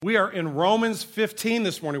We are in Romans 15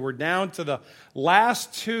 this morning. We're down to the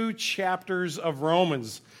last two chapters of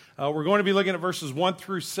Romans. We're going to be looking at verses 1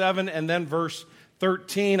 through 7 and then verse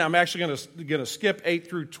 13. I'm actually going to skip 8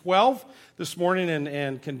 through 12 this morning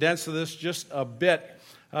and condense this just a bit.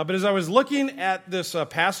 But as I was looking at this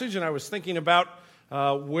passage and I was thinking about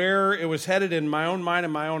where it was headed in my own mind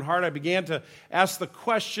and my own heart, I began to ask the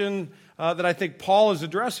question that I think Paul is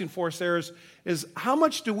addressing for us there is how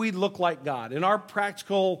much do we look like God in our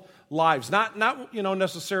practical lives? Not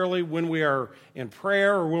necessarily when we are in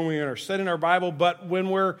prayer or when we are studying our Bible, but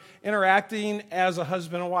when we're interacting as a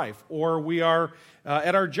husband and wife, or we are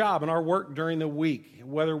at our job and our work during the week,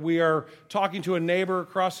 whether we are talking to a neighbor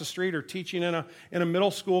across the street or teaching in a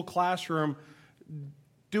middle school classroom.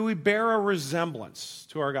 Do we bear a resemblance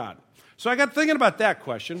to our God? So I got thinking about that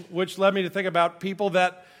question, which led me to think about people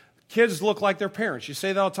that kids look like their parents. You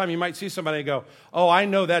say that all the time. You might see somebody and go, oh, I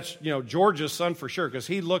know that's George's son for sure because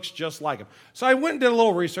he looks just like him. So I went and did a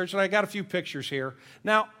little research, and I got a few pictures here.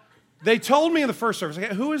 Now, they told me in the first service,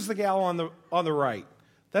 who is the gal on the right?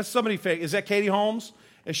 That's somebody fake. Is that Katie Holmes?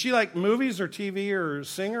 Is she like movies or TV or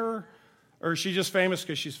singer? Or is she just famous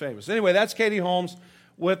because she's famous? Anyway, that's Katie Holmes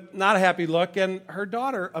with not a happy look, and her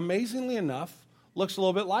daughter, amazingly enough, looks a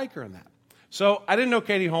little bit like her in that. So I didn't know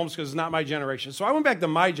Katie Holmes because it's not my generation. So I went back to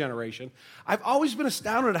my generation. I've always been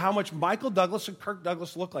astounded at how much Michael Douglas and Kirk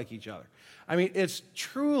Douglas look like each other. I mean, it's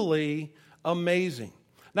truly amazing.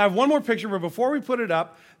 Now, I have one more picture, but before we put it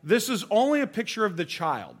up, this is only a picture of the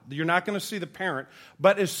child. You're not going to see the parent,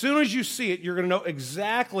 but as soon as you see it, you're going to know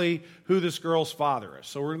exactly who this girl's father is.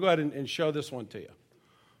 So we're going to go ahead and show this one to you.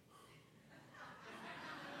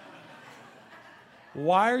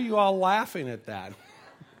 Why are you all laughing at that?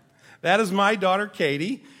 That is my daughter,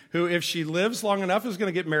 Katie, who, if she lives long enough, is going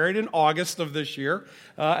to get married in August of this year.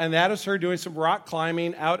 And that is her doing some rock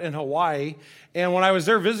climbing out in Hawaii. And when I was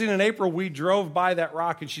there visiting in April, we drove by that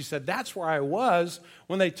rock, and she said, that's where I was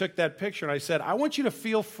when they took that picture. And I said, I want you to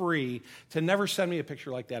feel free to never send me a picture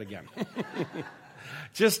like that again.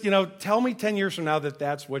 Just, tell me 10 years from now that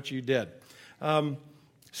that's what you did.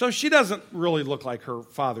 So she doesn't really look like her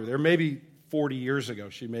father there. Maybe 40 years ago,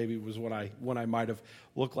 she maybe was when I might have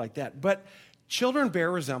looked like that. But children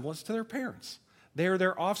bear resemblance to their parents. They are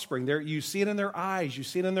their offspring. You see it in their eyes. You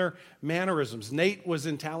see it in their mannerisms. Nate was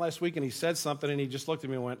in town last week, and he said something, and he just looked at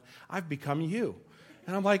me and went, I've become you.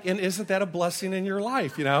 And I'm like, and isn't that a blessing in your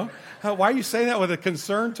life, Why are you saying that with a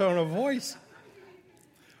concerned tone of voice?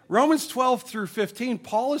 Romans 12 through 15,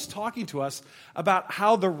 Paul is talking to us about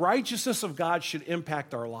how the righteousness of God should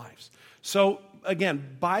impact our lives. So,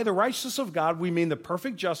 again, by the righteousness of God, we mean the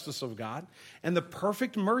perfect justice of God and the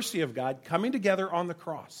perfect mercy of God coming together on the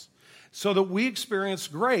cross so that we experience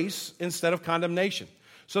grace instead of condemnation,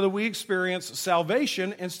 so that we experience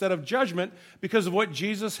salvation instead of judgment because of what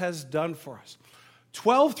Jesus has done for us.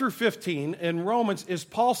 12 through 15 in Romans is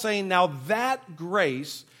Paul saying, now that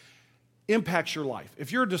grace impacts your life.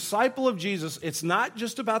 If you're a disciple of Jesus, it's not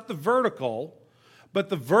just about the vertical, but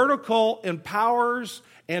the vertical empowers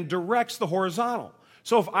and directs the horizontal.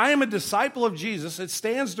 So if I am a disciple of Jesus, it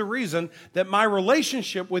stands to reason that my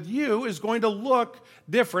relationship with you is going to look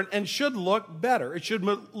different and should look better. It should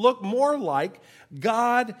look more like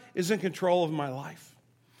God is in control of my life.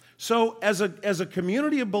 So as a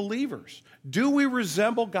community of believers, do we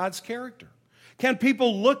resemble God's character? Can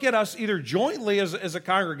people look at us either jointly as a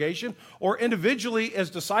congregation or individually as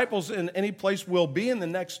disciples in any place we'll be in the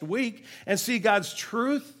next week and see God's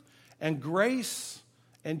truth and grace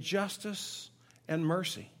and justice and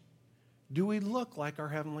mercy? Do we look like our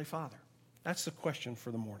Heavenly Father? That's the question for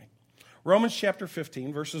the morning. Romans chapter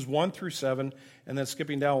 15, verses 1 through 7, and then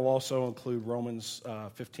skipping down will also include Romans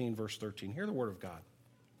 15, verse 13. Hear the word of God.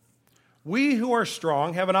 We who are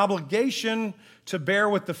strong have an obligation to bear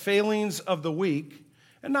with the failings of the weak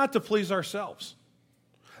and not to please ourselves.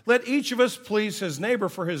 Let each of us please his neighbor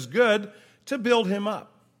for his good, to build him up.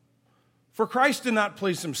 For Christ did not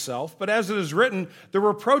please himself, but as it is written, the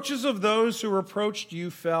reproaches of those who reproached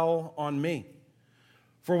you fell on me.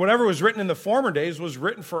 For whatever was written in the former days was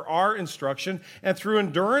written for our instruction, and through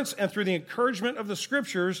endurance and through the encouragement of the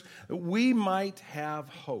Scriptures, that we might have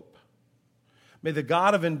hope. May the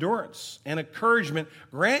God of endurance and encouragement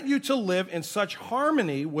grant you to live in such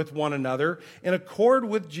harmony with one another, in accord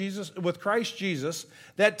with Christ Jesus,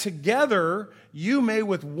 that together you may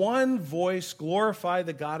with one voice glorify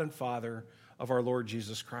the God and Father of our Lord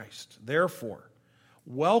Jesus Christ. Therefore,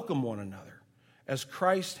 welcome one another as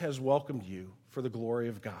Christ has welcomed you for the glory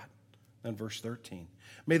of God. Then verse 13.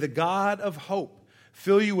 May the God of hope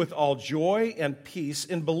fill you with all joy and peace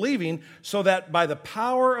in believing, so that by the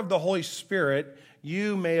power of the Holy Spirit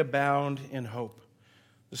you may abound in hope.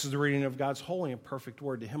 This is the reading of God's holy and perfect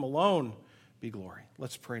word. To him alone be glory.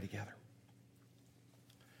 Let's pray together.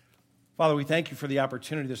 Father, we thank you for the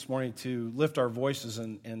opportunity this morning to lift our voices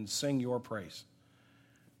and sing your praise,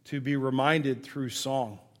 to be reminded through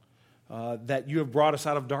song that you have brought us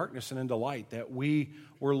out of darkness and into light, that we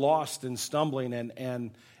were lost and stumbling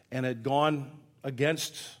and had gone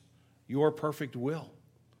against your perfect will.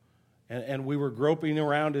 And we were groping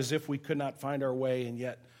around as if we could not find our way, and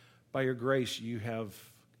yet by your grace you have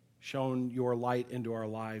shown your light into our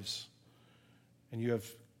lives, and you have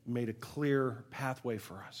made a clear pathway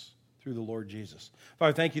for us through the Lord Jesus.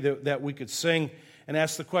 Father, thank you that we could sing and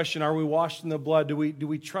ask the question, are we washed in the blood? Do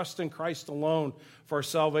we trust in Christ alone for our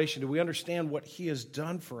salvation? Do we understand what he has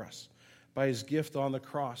done for us by his gift on the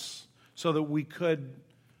cross so that we could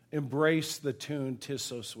embrace the tune, "'Tis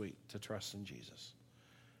so sweet to trust in Jesus"?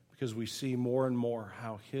 Because we see more and more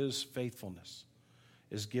how his faithfulness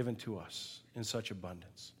is given to us in such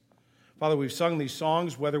abundance. Father, we've sung these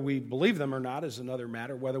songs. Whether we believe them or not is another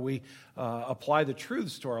matter. Whether we apply the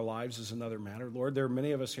truths to our lives is another matter. Lord, there are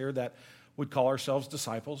many of us here that would call ourselves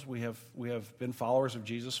disciples. We have been followers of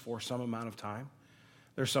Jesus for some amount of time.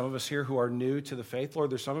 There's some of us here who are new to the faith.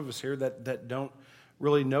 Lord, there's some of us here that don't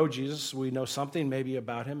really know Jesus. We know something maybe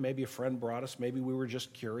about him. Maybe a friend brought us. Maybe we were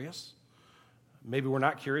just curious. Maybe we're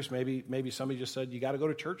not curious. Maybe somebody just said, you got to go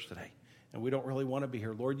to church today, and we don't really want to be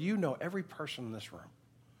here. Lord, you know every person in this room.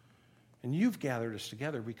 And you've gathered us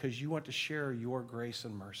together because you want to share your grace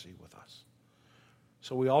and mercy with us.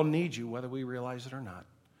 So we all need you, whether we realize it or not.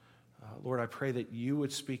 Lord, I pray that you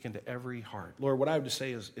would speak into every heart. Lord, what I have to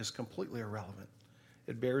say is completely irrelevant.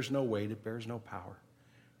 It bears no weight. It bears no power.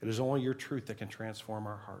 It is only your truth that can transform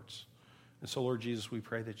our hearts. And so, Lord Jesus, we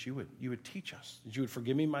pray that you would teach us, that you would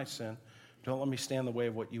forgive me my sin. Don't let me stand in the way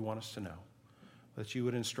of what you want us to know. That you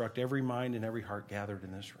would instruct every mind and every heart gathered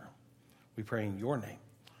in this room. We pray in your name.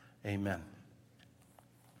 Amen.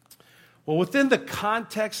 Well, within the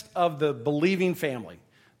context of the believing family,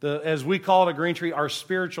 as we call it at Green Tree, our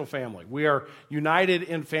spiritual family, we are united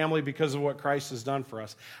in family because of what Christ has done for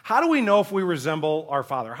us. How do we know if we resemble our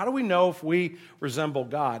Father? How do we know if we resemble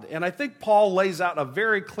God? And I think Paul lays out a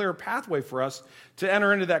very clear pathway for us to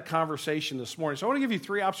enter into that conversation this morning. So I want to give you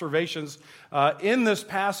three observations in this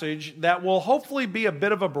passage that will hopefully be a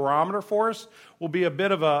bit of a barometer for us, will be a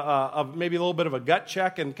bit of maybe a little bit of a gut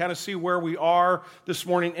check and kind of see where we are this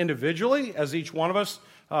morning individually as each one of us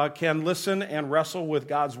can listen and wrestle with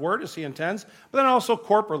God's word as he intends, but then also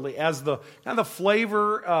corporately as the kind of the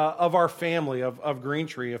flavor of our family of Green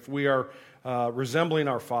Tree if we are resembling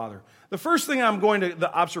our Father. The first thing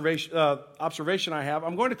the observation I have,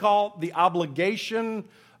 I'm going to call the obligation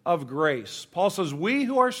of grace. Paul says, we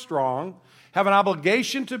who are strong have an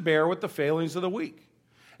obligation to bear with the failings of the weak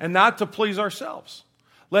and not to please ourselves.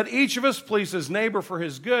 Let each of us please his neighbor for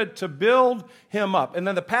his good to build him up. And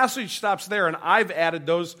then the passage stops there, and I've added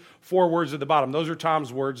those four words at the bottom. Those are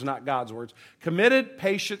Tom's words, not God's words. Committed,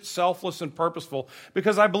 patient, selfless, and purposeful.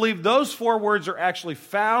 Because I believe those four words are actually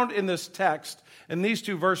found in this text, in these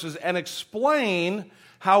two verses, and explain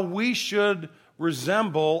how we should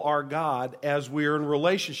resemble our God as we are in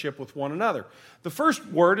relationship with one another. The first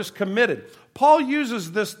word is committed. Paul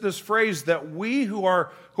uses this phrase that we who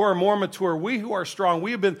are more mature, we who are strong,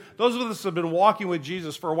 those of us have been walking with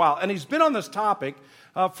Jesus for a while, and he's been on this topic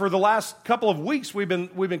for the last couple of weeks. We've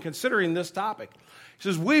been considering this topic. He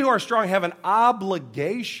says, we who are strong have an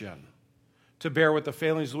obligation to bear with the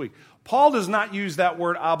failings of the weak. Paul does not use that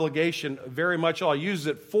word obligation very much at all. He uses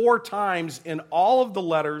it 4 times in all of the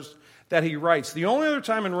letters that he writes. The only other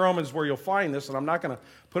time in Romans where you'll find this, and I'm not going to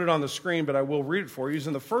put it on the screen, but I will read it for you, is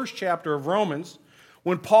in the first chapter of Romans,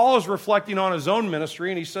 when Paul is reflecting on his own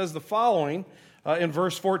ministry, and he says the following in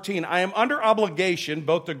verse 14, I am under obligation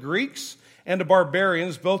both to Greeks and to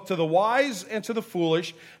barbarians, both to the wise and to the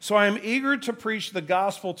foolish, so I am eager to preach the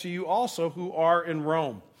gospel to you also who are in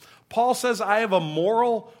Rome. Paul says, I have a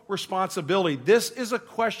moral responsibility. This is a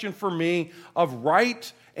question for me of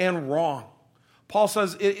right and wrong. Paul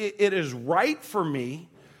says, it is right for me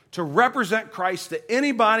to represent Christ to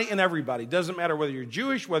anybody and everybody. Doesn't matter whether you're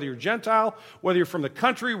Jewish, whether you're Gentile, whether you're from the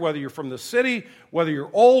country, whether you're from the city, whether you're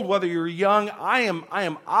old, whether you're young. I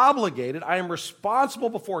am obligated, I am responsible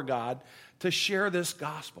before God to share this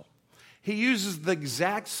gospel. He uses the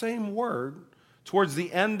exact same word towards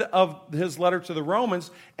the end of his letter to the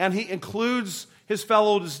Romans, and he includes his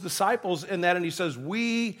fellow disciples in that, and he says,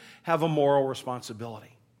 we have a moral responsibility.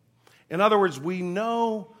 In other words, we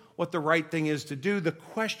know what the right thing is to do. The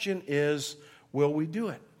question is, will we do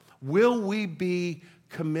it? Will we be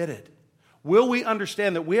committed? Will we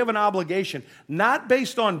understand that we have an obligation, not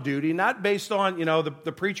based on duty, not based on,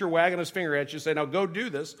 the preacher wagging his finger at you saying, now go do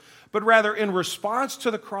this, but rather in response to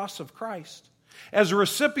the cross of Christ. As a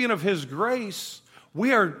recipient of his grace,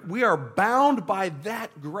 we are bound by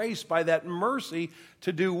that grace, by that mercy,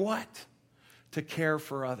 to do what? To care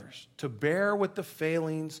for others, to bear with the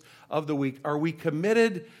failings of the weak. Are we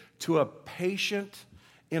committed to a patient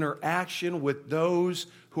interaction with those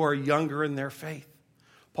who are younger in their faith?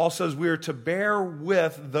 Paul says we are to bear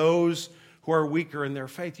with those who are weaker in their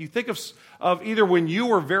faith. You think of either when you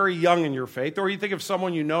were very young in your faith, or you think of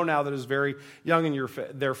someone you know now that is very young in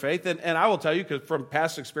their faith. And I will tell you, because from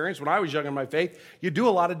past experience, when I was young in my faith, you do a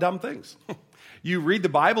lot of dumb things. You read the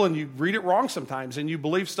Bible and you read it wrong sometimes, and you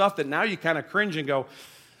believe stuff that now you kind of cringe and go,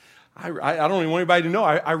 I don't even want anybody to know.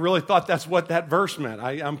 I really thought that's what that verse meant.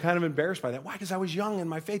 I'm kind of embarrassed by that. Why? Because I was young in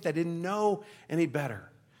my faith. I didn't know any better.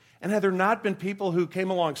 And had there not been people who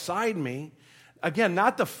came alongside me, again,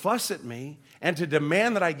 not to fuss at me and to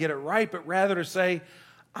demand that I get it right, but rather to say,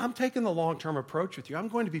 I'm taking the long-term approach with you. I'm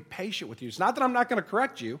going to be patient with you. It's not that I'm not going to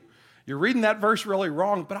correct you. You're reading that verse really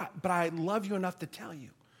wrong, but I love you enough to tell you.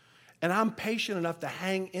 And I'm patient enough to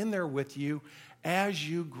hang in there with you as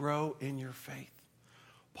you grow in your faith.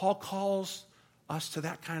 Paul calls us to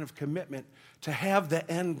that kind of commitment, to have the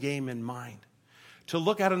end game in mind, to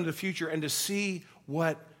look out into the future and to see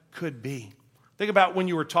what could be. Think about when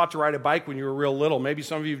you were taught to ride a bike when you were real little. Maybe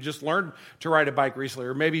some of you have just learned to ride a bike recently,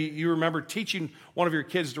 or maybe you remember teaching one of your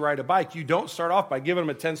kids to ride a bike. You don't start off by giving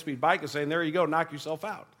them a 10-speed bike and saying, there you go, knock yourself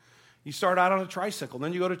out. You start out on a tricycle, and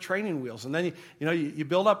then you go to training wheels, and then you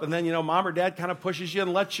build up, and then mom or dad kind of pushes you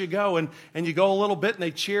and lets you go, and you go a little bit, and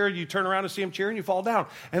they cheer, you turn around to see them cheer, and you fall down.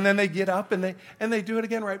 And then they get up, and they do it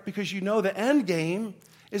again, right? Because the end game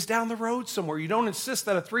is down the road somewhere. You don't insist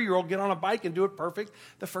that a 3-year-old get on a bike and do it perfect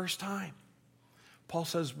the first time. Paul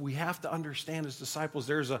says we have to understand as disciples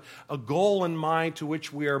there's a goal in mind to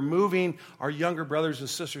which we are moving our younger brothers and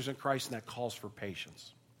sisters in Christ, and that calls for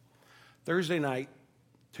patience. Thursday night,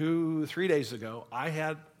 2-3 days ago, I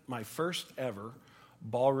had my first ever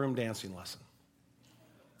ballroom dancing lesson.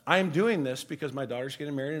 I am doing this because my daughter's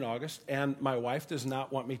getting married in August, and my wife does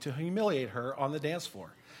not want me to humiliate her on the dance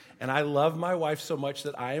floor. And I love my wife so much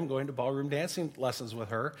that I am going to ballroom dancing lessons with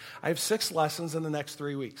her. I have 6 lessons in the next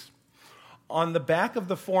 3 weeks. On the back of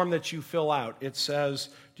the form that you fill out, it says,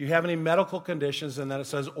 do you have any medical conditions? And then it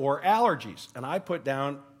says, or allergies. And I put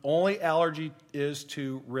down, only allergy is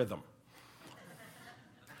to rhythm.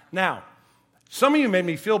 Now, some of you made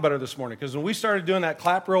me feel better this morning, because when we started doing that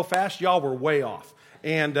clap real fast, y'all were way off.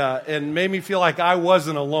 And made me feel like I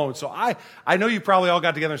wasn't alone. So I know you probably all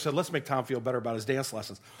got together and said, let's make Tom feel better about his dance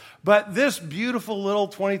lessons. But this beautiful little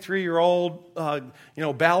 23-year-old,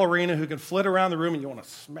 ballerina who can flit around the room and you want to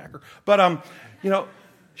smack her. But,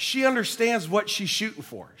 she understands what she's shooting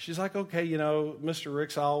for. She's like, okay, Mr.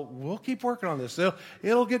 Ricks, we'll keep working on this.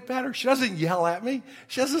 It'll get better. She doesn't yell at me.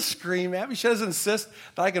 She doesn't scream at me. She doesn't insist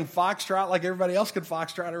that I can foxtrot like everybody else can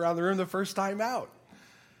foxtrot around the room the first time out.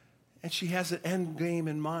 And she has an end game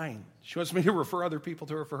in mind. She wants me to refer other people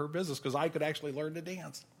to her for her business because I could actually learn to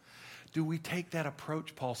dance. Do we take that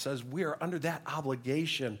approach? Paul says we are under that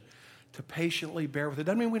obligation to patiently bear with it.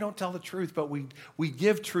 Doesn't mean we don't tell the truth, but we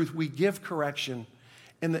give truth, we give correction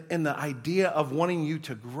in the idea of wanting you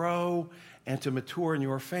to grow and to mature in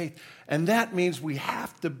your faith. And that means we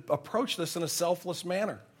have to approach this in a selfless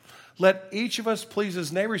manner. Let each of us please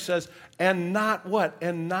his neighbor, he says, and not what?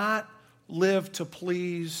 And not live to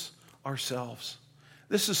please ourselves.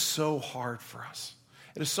 This is so hard for us.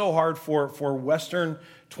 It is so hard for Western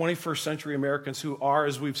 21st century Americans who are,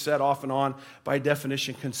 as we've said off and on, by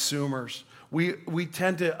definition, consumers. We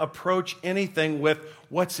tend to approach anything with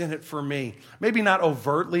what's in it for me. Maybe not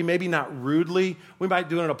overtly, maybe not rudely. We might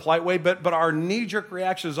do it in a polite way, but our knee-jerk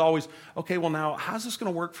reaction is always, okay, well now, how's this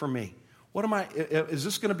going to work for me? Is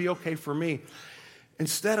this going to be okay for me?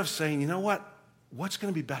 Instead of saying, you know what? What's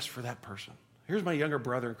going to be best for that person? Here's my younger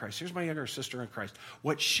brother in Christ. Here's my younger sister in Christ.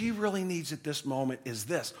 What she really needs at this moment is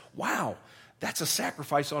this. Wow, that's a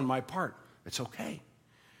sacrifice on my part. It's okay.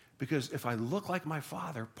 Because if I look like my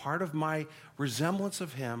Father, part of my resemblance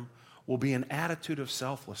of him will be an attitude of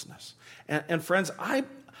selflessness. And friends, I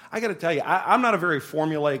got to tell you, I'm not a very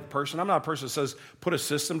formulaic person. I'm not a person that says put a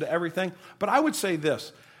system to everything. But I would say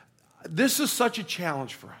this. This is such a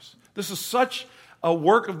challenge for us. This is such a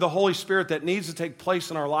work of the Holy Spirit that needs to take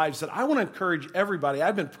place in our lives that I want to encourage everybody.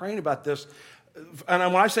 I've been praying about this.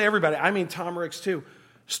 And when I say everybody, I mean Tom Ricks too.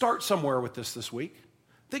 Start somewhere with this week.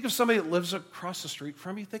 Think of somebody that lives across the street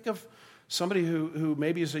from you. Think of somebody who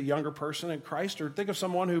maybe is a younger person in Christ, or think of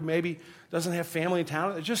someone who maybe doesn't have family in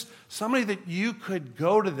town. Just somebody that you could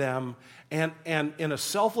go to them and in a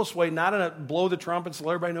selfless way, not in a blow the trumpets,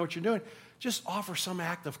 let everybody know what you're doing, just offer some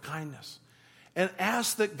act of kindness. And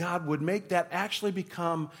ask that God would make that actually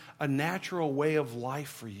become a natural way of life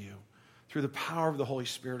for you through the power of the Holy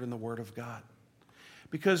Spirit and the Word of God.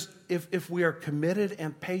 Because if we are committed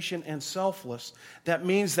and patient and selfless, that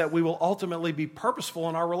means that we will ultimately be purposeful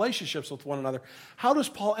in our relationships with one another. How does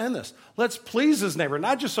Paul end this? Let's please his neighbor,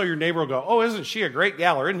 not just so your neighbor will go, oh, isn't she a great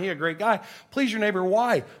gal, or isn't he a great guy? Please your neighbor.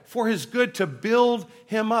 Why? For his good, to build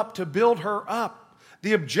him up, to build her up.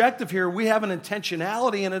 The objective here, we have an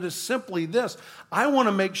intentionality, and it is simply this. I want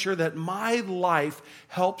to make sure that my life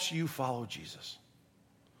helps you follow Jesus.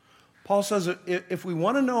 Paul says if we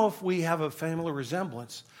want to know if we have a family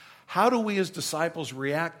resemblance, how do we as disciples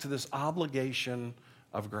react to this obligation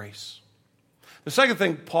of grace? The second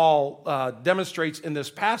thing Paul demonstrates in this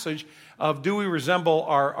passage of do we resemble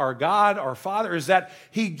our God, our Father, is that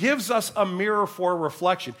he gives us a mirror for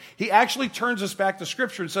reflection. He actually turns us back to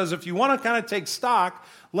Scripture and says, if you want to kind of take stock,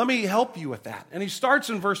 let me help you with that. And he starts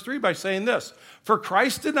in verse 3 by saying this, for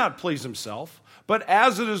Christ did not please himself, but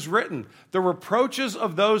as it is written, the reproaches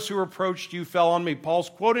of those who reproached you fell on me. Paul's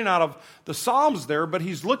quoting out of the Psalms there, but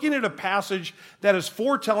he's looking at a passage that is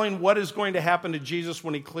foretelling what is going to happen to Jesus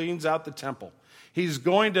when he cleans out the temple. He's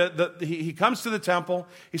going to, he comes to the temple.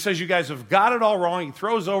 He says, you guys have got it all wrong. He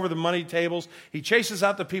throws over the money tables. He chases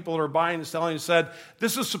out the people that are buying and selling. He said,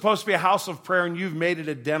 this is supposed to be a house of prayer, and you've made it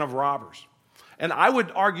a den of robbers. And I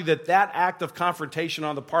would argue that that act of confrontation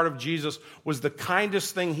on the part of Jesus was the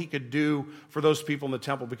kindest thing he could do for those people in the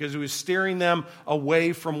temple, because he was steering them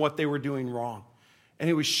away from what they were doing wrong. And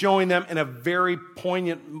he was showing them in a very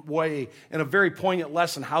poignant way, in a very poignant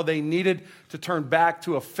lesson, how they needed to turn back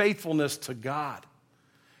to a faithfulness to God.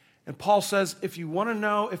 And Paul says, if you want to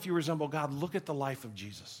know if you resemble God, look at the life of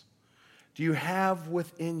Jesus. Do you have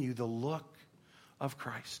within you the look of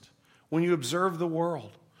Christ? When you observe the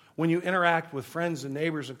world, when you interact with friends and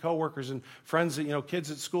neighbors and coworkers and friends, that, kids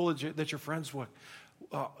at school that you're friends with,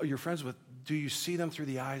 do you see them through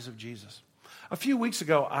the eyes of Jesus? A few weeks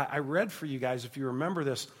ago, I read for you guys, if you remember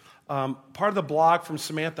this, part of the blog from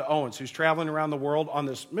Samantha Owens, who's traveling around the world on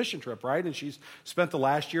this mission trip, right? And she's spent the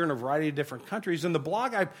last year in a variety of different countries. And the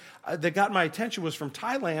blog that got my attention was from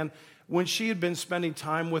Thailand, when she had been spending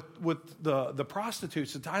time with the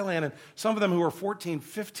prostitutes in Thailand, and some of them who were 14,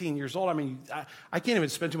 15 years old. I mean, I can't even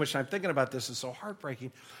spend too much time thinking about this. It's so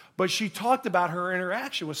heartbreaking. But she talked about her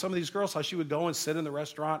interaction with some of these girls, how she would go and sit in the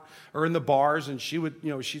restaurant or in the bars, and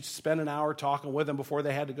she'd spend an hour talking with them before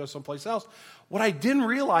they had to go someplace else. What I didn't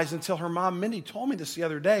realize until her mom, Mindy, told me this the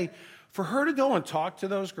other day, for her to go and talk to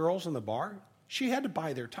those girls in the bar, she had to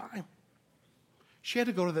buy their time. She had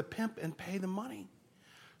to go to the pimp and pay the money,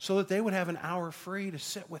 so that they would have an hour free to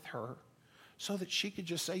sit with her, so that she could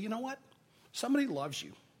just say, you know what? Somebody loves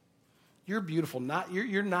you. You're beautiful.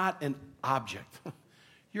 You're not an object.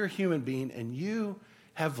 You're a human being, and you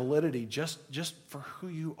have validity just for who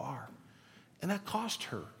you are. And that cost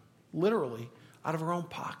her, literally, out of her own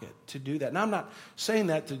pocket to do that. Now, I'm not saying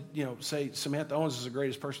that to, say Samantha Owens is the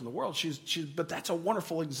greatest person in the world. But that's a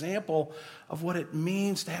wonderful example of what it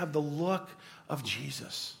means to have the look of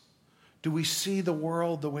Jesus. Do we see the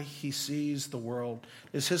world the way he sees the world?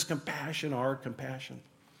 Is his compassion our compassion?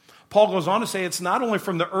 Paul goes on to say it's not only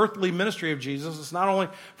from the earthly ministry of Jesus, it's not only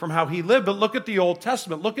from how he lived, but look at the Old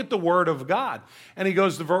Testament, look at the Word of God. And he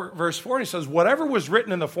goes to verse 4 and he says, whatever was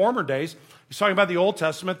written in the former days, he's talking about the Old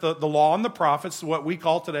Testament, the law and the prophets, what we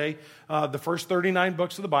call today the first 39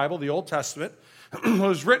 books of the Bible, the Old Testament,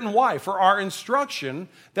 was written why? For our instruction,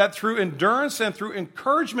 that through endurance and through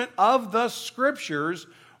encouragement of the Scriptures,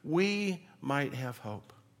 we might have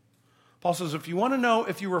hope. Paul says, if you want to know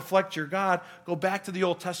if you reflect your God, go back to the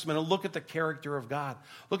Old Testament and look at the character of God.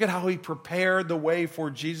 Look at how he prepared the way for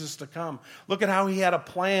Jesus to come. Look at how he had a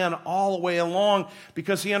plan all the way along,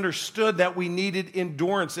 because he understood that we needed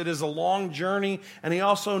endurance. It is a long journey, and he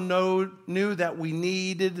also knew that we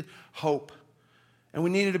needed hope, and we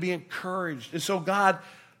needed to be encouraged. And so God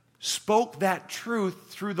spoke that truth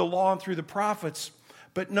through the law and through the prophets.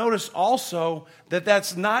 But notice also that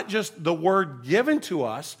that's not just the word given to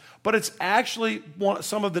us, but it's actually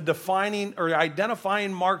some of the defining or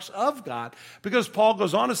identifying marks of God. Because Paul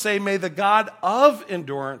goes on to say, may the God of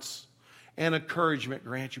endurance and encouragement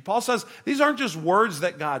grant you. Paul says these aren't just words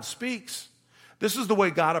that God speaks. This is the way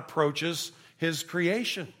God approaches his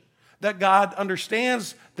creation. That God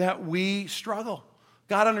understands that we struggle.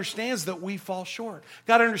 God understands that we fall short.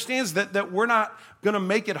 God understands that we're not going to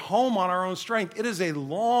make it home on our own strength. It is a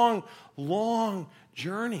long, long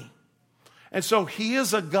journey. And so he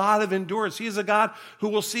is a God of endurance. He is a God who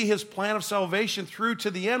will see his plan of salvation through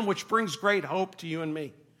to the end, which brings great hope to you and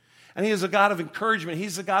me. And he is a God of encouragement.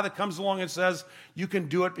 He's the God that comes along and says, you can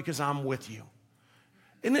do it because I'm with you.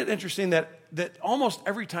 Isn't it interesting that almost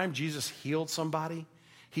every time Jesus healed somebody,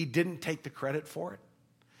 he didn't take the credit for it?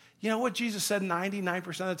 You know what Jesus said 99%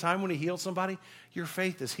 of the time when he healed somebody? Your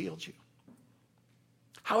faith has healed you.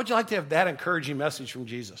 How would you like to have that encouraging message from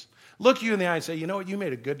Jesus? Look you in the eye and say, you know what? You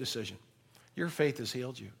made a good decision. Your faith has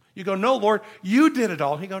healed you. You go, no, Lord, you did it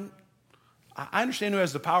all. He go, I understand who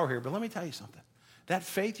has the power here, but let me tell you something. That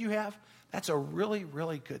faith you have, that's a really,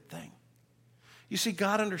 really good thing. You see,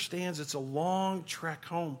 God understands it's a long trek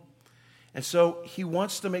home. And so he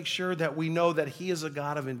wants to make sure that we know that he is a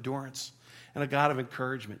God of endurance and a God of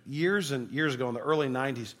encouragement. Years and years ago in the early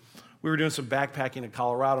 90s, we were doing some backpacking in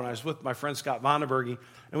Colorado, and I was with my friend Scott Vonneberge,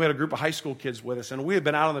 and we had a group of high school kids with us, and we had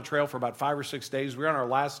been out on the trail for about 5 or 6 days. We were on our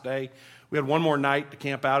last day. We had one more night to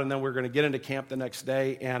camp out, and then we were going to get into camp the next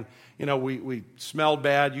day, and, you know, we smelled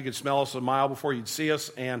bad. You could smell us a mile before you'd see us,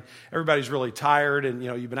 and everybody's really tired, and, you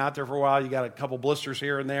know, you've been out there for a while. You got a couple blisters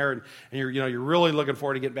here and there, and you're really looking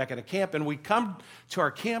forward to getting back into camp, and we come to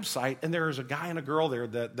our campsite, and there's a guy and a girl there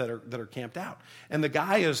that are camped out, and the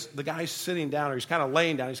guy's sitting down, or he's kind of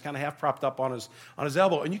laying down. He's kind of half propped up on his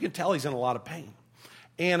elbow, and you can tell he's in a lot of pain.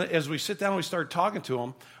 And as we sit down and we start talking to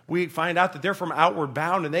them, we find out that they're from Outward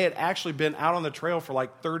Bound, and they had actually been out on the trail for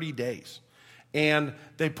like 30 days. And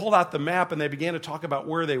they pulled out the map, and they began to talk about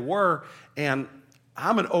where they were. And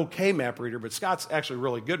I'm an okay map reader, but Scott's actually a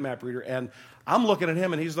really good map reader. And I'm looking at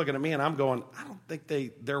him, and he's looking at me, and I'm going, I don't think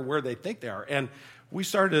they're where they think they are. And we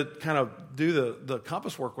started to kind of do the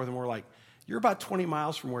compass work with them. We're like, you're about 20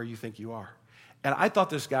 miles from where you think you are. And I thought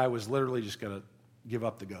this guy was literally just going to give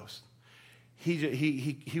up the ghost.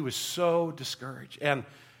 He was so discouraged. And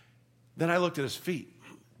then I looked at his feet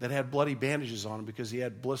that had bloody bandages on them because he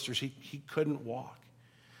had blisters. He couldn't walk.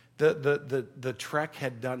 The trek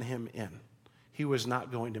had done him in. He was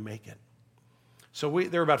not going to make it. So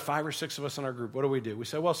there were about 5 or 6 of us in our group. What do? We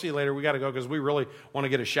said, well, see you later. We got to go because we really want to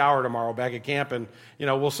get a shower tomorrow back at camp, and, you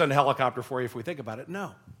know, we'll send a helicopter for you if we think about it.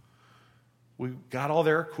 No. We got all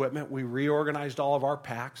their equipment. We reorganized all of our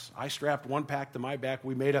packs. I strapped one pack to my back.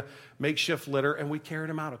 We made a makeshift litter, and we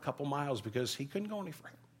carried him out a couple miles because he couldn't go any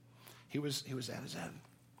further. He was at his end.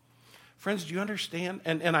 Friends, do you understand?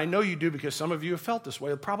 And I know you do because some of you have felt this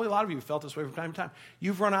way. Probably a lot of you have felt this way from time to time.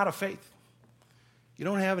 You've run out of faith. You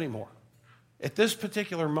don't have any more. At this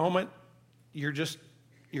particular moment, you're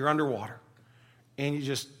underwater.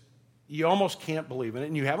 And you almost can't believe in it.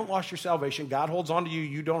 And you haven't lost your salvation. God holds on to you.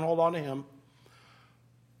 You don't hold on to him.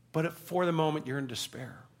 But for the moment, you're in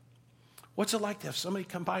despair. What's it like to have somebody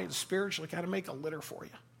come by and spiritually kind of make a litter for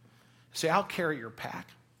you? Say, I'll carry your pack.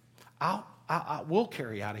 We'll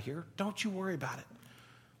carry you out of here. Don't you worry about it.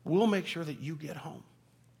 We'll make sure that you get home.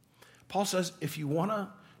 Paul says, if you want to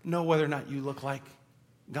know whether or not you look like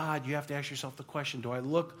God, you have to ask yourself the question, do I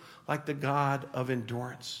look like the God of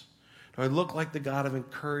endurance? Do I look like the God of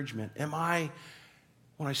encouragement?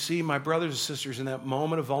 When I see my brothers and sisters in that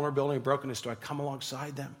moment of vulnerability and brokenness, do I come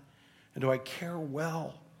alongside them? And do I care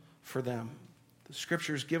well for them? The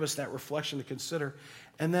scriptures give us that reflection to consider.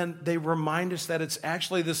 And then they remind us that it's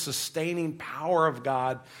actually the sustaining power of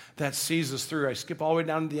God that sees us through. I skip all the way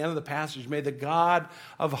down to the end of the passage. May the God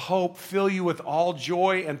of hope fill you with all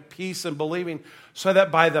joy and peace in believing, so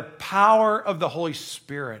that by the power of the Holy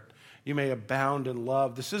Spirit you may abound in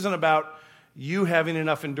love. This isn't about you having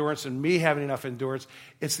enough endurance and me having enough endurance.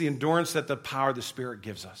 It's the endurance that the power of the Spirit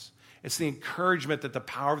gives us. It's the encouragement that the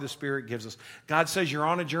power of the Spirit gives us. God says you're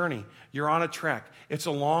on a journey. You're on a trek. It's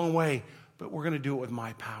a long way, but we're going to do it with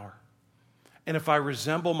my power. And if I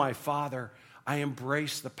resemble my Father, I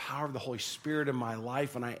embrace the power of the Holy Spirit in my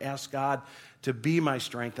life, and I ask God to be my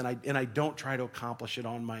strength, and I don't try to accomplish it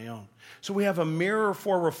on my own. So we have a mirror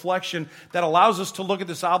for reflection that allows us to look at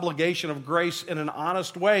this obligation of grace in an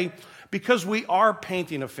honest way, because we are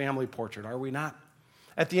painting a family portrait, are we not?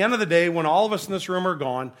 At the end of the day, when all of us in this room are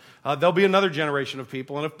gone, there'll be another generation of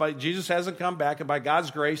people. And if Jesus hasn't come back, and by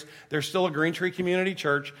God's grace, there's still a Green Tree Community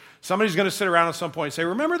Church, somebody's going to sit around at some point and say,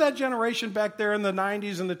 remember that generation back there in the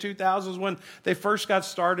 90s and the 2000s when they first got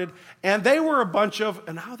started? And they were a bunch of,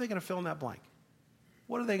 and how are they going to fill in that blank?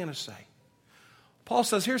 What are they going to say? Paul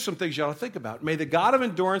says, here's some things you ought to think about. May the God of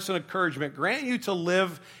endurance and encouragement grant you to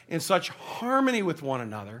live in such harmony with one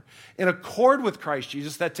another, in accord with Christ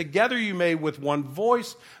Jesus, that together you may with one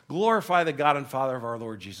voice glorify the God and Father of our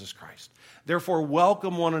Lord Jesus Christ. Therefore,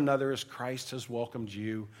 welcome one another as Christ has welcomed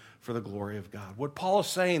you for the glory of God. What Paul is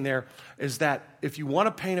saying there is that if you want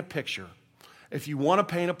to paint a picture, if you want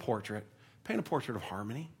to paint a portrait of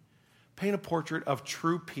harmony, Paint a portrait of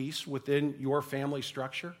true peace within your family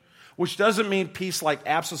structure, which doesn't mean peace like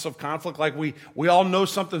absence of conflict, like we all know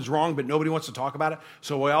something's wrong, but nobody wants to talk about it.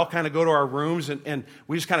 So we all kind of go to our rooms and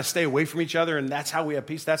we just kind of stay away from each other, and that's how we have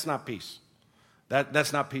peace. That's not peace.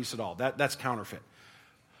 That's not peace at all. That's counterfeit.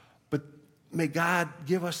 But may God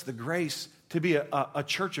give us the grace to be a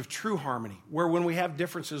church of true harmony, where when we have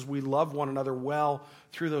differences, we love one another well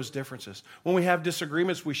through those differences. When we have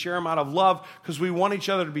disagreements, we share them out of love because we want each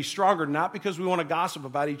other to be stronger, not because we want to gossip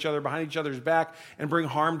about each other behind each other's back and bring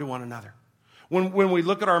harm to one another. When we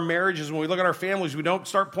look at our marriages, when we look at our families, we don't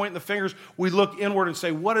start pointing the fingers. We look inward and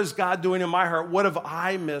say, what is God doing in my heart? What have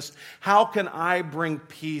I missed? How can I bring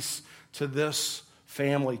peace to this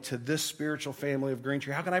family, to this spiritual family of Green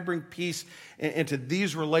Tree? How can I bring peace into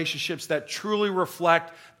these relationships that truly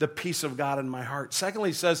reflect the peace of God in my heart?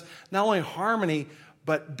 Secondly, he says, not only harmony,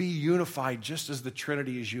 but be unified, just as the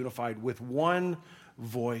Trinity is unified, with one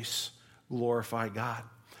voice, glorify God.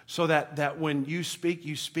 So that when you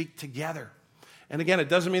speak together. And again, it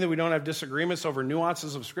doesn't mean that we don't have disagreements over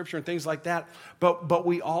nuances of Scripture and things like that, but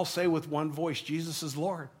we all say with one voice, Jesus is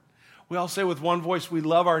Lord. We all say with one voice, we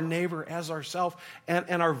love our neighbor as ourselves,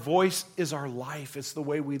 and our voice is our life. It's the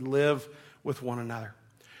way we live with one another.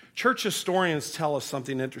 Church historians tell us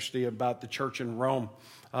something interesting about the church in Rome,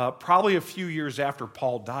 probably a few years after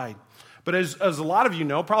Paul died. But as a lot of you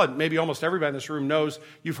know, probably maybe almost everybody in this room knows,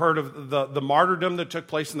 you've heard of the martyrdom that took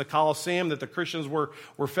place in the Colosseum, that the Christians were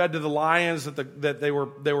fed to the lions, that they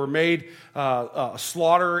were made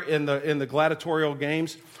slaughter in the gladiatorial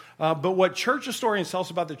games. But what church historians tell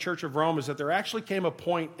us about the Church of Rome is that there actually came a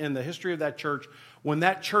point in the history of that church when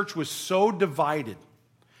that church was so divided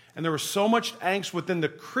and there was so much angst within the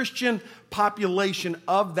Christian population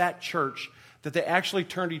of that church that they actually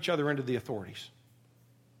turned each other into the authorities.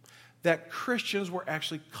 That Christians were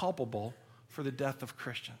actually culpable for the death of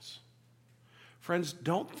Christians. Friends,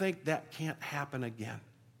 don't think that can't happen again.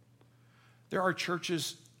 There are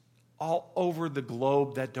churches all over the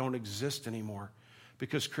globe that don't exist anymore,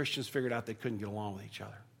 because Christians figured out they couldn't get along with each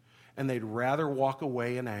other. And they'd rather walk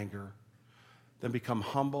away in anger than become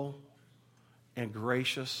humble and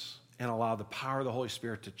gracious and allow the power of the Holy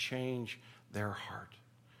Spirit to change their heart.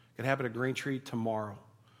 It could happen at Green Tree tomorrow.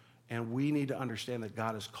 And we need to understand that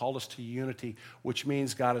God has called us to unity, which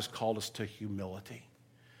means God has called us to humility.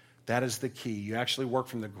 That is the key. You actually work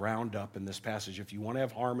from the ground up in this passage. If you want to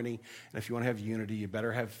have harmony and if you want to have unity, you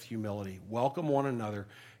better have humility. Welcome one another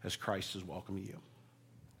as Christ has welcomed you.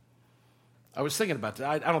 I was thinking about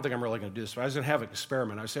that. I don't think I'm really going to do this, but I was going to have an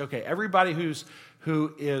experiment. I would say, okay, everybody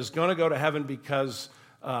who is going to go to heaven because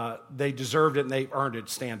they deserved it and they earned it,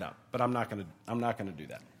 stand up. But I'm not going to do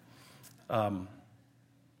that.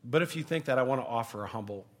 But if you think that, I want to offer a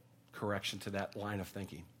humble correction to that line of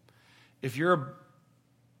thinking. If you're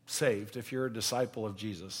saved, if you're a disciple of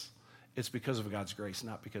Jesus, it's because of God's grace,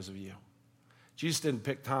 not because of you. Jesus didn't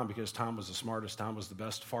pick Tom because Tom was the smartest, Tom was the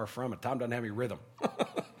best, far from it. Tom doesn't have any rhythm.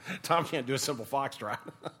 Tom can't do a simple foxtrot.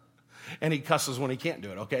 And he cusses when he can't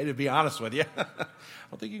do it, okay, to be honest with you. I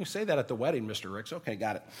don't think you can say that at the wedding, Mr. Ricks. Okay,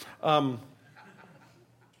 got it.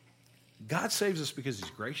 God saves us because he's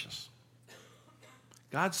gracious.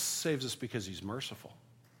 God saves us because he's merciful.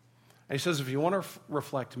 And he says, if you want to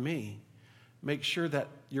reflect me, make sure that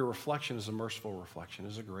your reflection is a merciful reflection,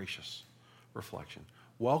 is a gracious reflection.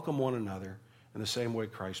 Welcome one another in the same way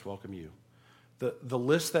Christ welcomed you. The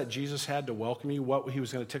list that Jesus had to welcome you, what he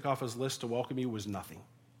was going to tick off his list to welcome you was nothing.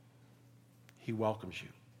 He welcomes you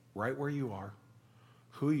right where you are,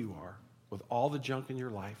 who you are, with all the junk in your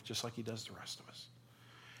life, just like he does the rest of us.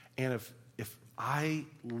 And if I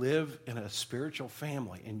live in a spiritual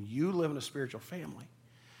family and you live in a spiritual family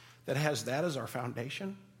that has that as our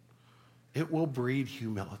foundation, it will breed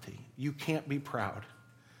humility. You can't be proud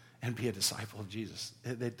and be a disciple of Jesus.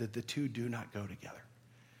 The two do not go together.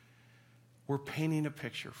 We're painting a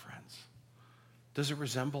picture, friends. Does it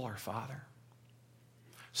resemble our Father?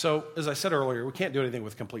 So, as I said earlier, we can't do anything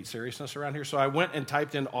with complete seriousness around here. So I went and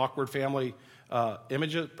typed in awkward family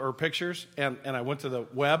images or pictures, and I went to the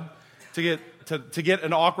web to get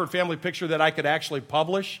an awkward family picture that I could actually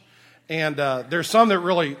publish. And there's some that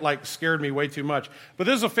really scared me way too much. But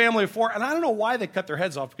this is a family of four, and I don't know why they cut their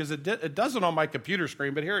heads off, because it doesn't on my computer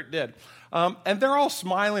screen, but here it did. And they're all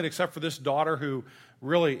smiling except for this daughter who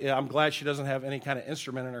really, I'm glad she doesn't have any kind of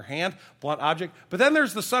instrument in her hand, blunt object. But then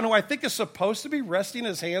there's the son who I think is supposed to be resting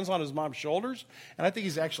his hands on his mom's shoulders, and I think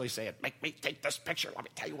he's actually saying, make me take this picture, let me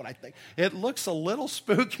tell you what I think. It looks a little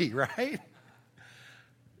spooky, right?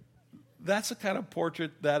 That's the kind of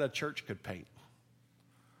portrait that a church could paint,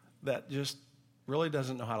 that just really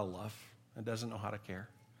doesn't know how to love and doesn't know how to care.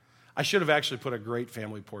 I should have actually put a great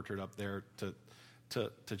family portrait up there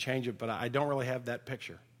to change it, but I don't really have that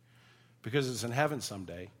picture because it's in heaven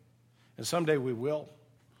someday. And someday we will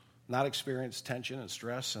not experience tension and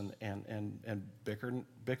stress and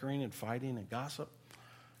bickering and fighting and gossip.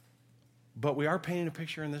 But we are painting a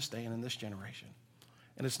picture in this day and in this generation.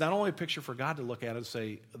 And it's not only a picture for God to look at and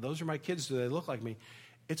say, those are my kids, do they look like me?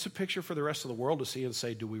 It's a picture for the rest of the world to see and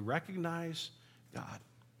say, do we recognize God?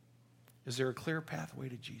 Is there a clear pathway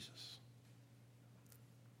to Jesus?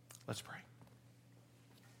 Let's pray.